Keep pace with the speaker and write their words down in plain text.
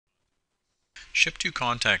Ship to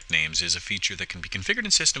contact names is a feature that can be configured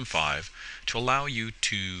in System 5 to allow you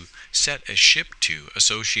to set a ship to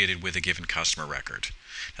associated with a given customer record.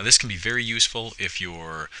 Now this can be very useful if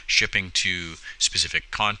you're shipping to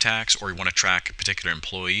specific contacts or you want to track particular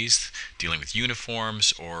employees dealing with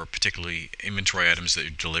uniforms or particularly inventory items that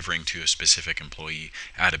you're delivering to a specific employee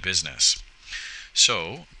at a business.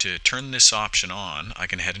 So to turn this option on, I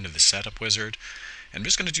can head into the Setup Wizard. I'm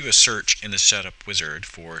just going to do a search in the Setup Wizard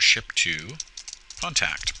for ship to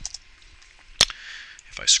contact.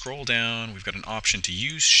 If I scroll down, we've got an option to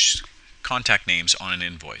use contact names on an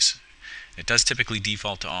invoice. It does typically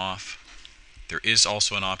default to off. There is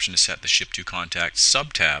also an option to set the ship to contact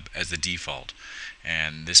subtab as the default,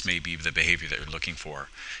 and this may be the behavior that you're looking for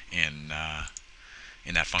in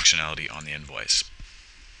that functionality on the invoice.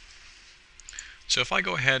 So if I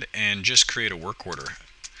go ahead and just create a work order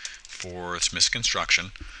for Smith's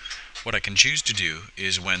Construction, what I can choose to do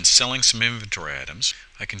is when selling some inventory items,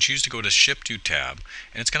 I can choose to go to Ship To tab,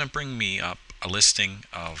 and it's going to bring me up a listing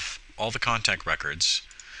of all the contact records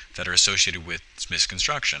that are associated with Smith's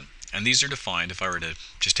Construction. And these are defined, if I were to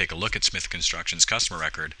just take a look at Smith Construction's customer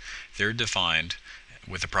record, they're defined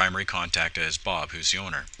with the primary contact as Bob, who's the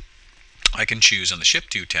owner. I can choose on the Ship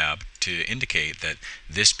To tab to indicate that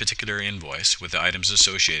this particular invoice with the items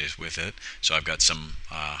associated with it, so I've got some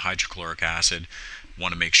hydrochloric acid,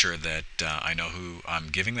 want to make sure that I know who I'm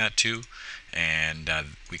giving that to, and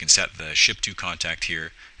we can set the Ship To contact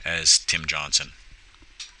here as Tim Johnson.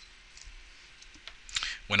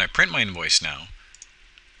 When I print my invoice now,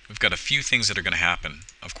 we've got a few things that are going to happen.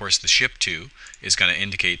 Of course, the Ship To is going to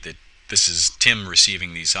indicate that this is Tim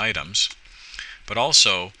receiving these items. But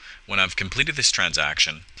also, when I've completed this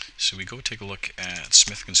transaction, so we go take a look at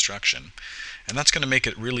Smith Construction, and that's going to make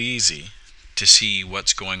it really easy to see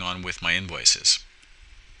what's going on with my invoices.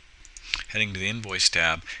 Heading to the Invoice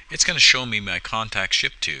tab, it's going to show me my contact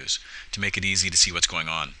ship tos to make it easy to see what's going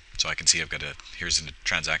on. So I can see I've got here's a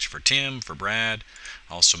transaction for Tim, for Brad,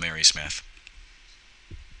 also Mary Smith.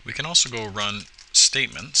 We can also go run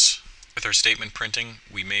statements. With our statement printing,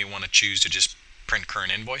 we may want to choose to just print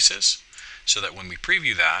current invoices, so that when we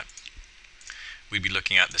preview that, we'd be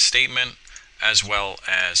looking at the statement as well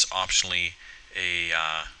as optionally a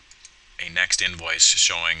next invoice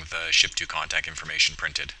showing the ship to contact information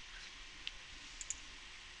printed.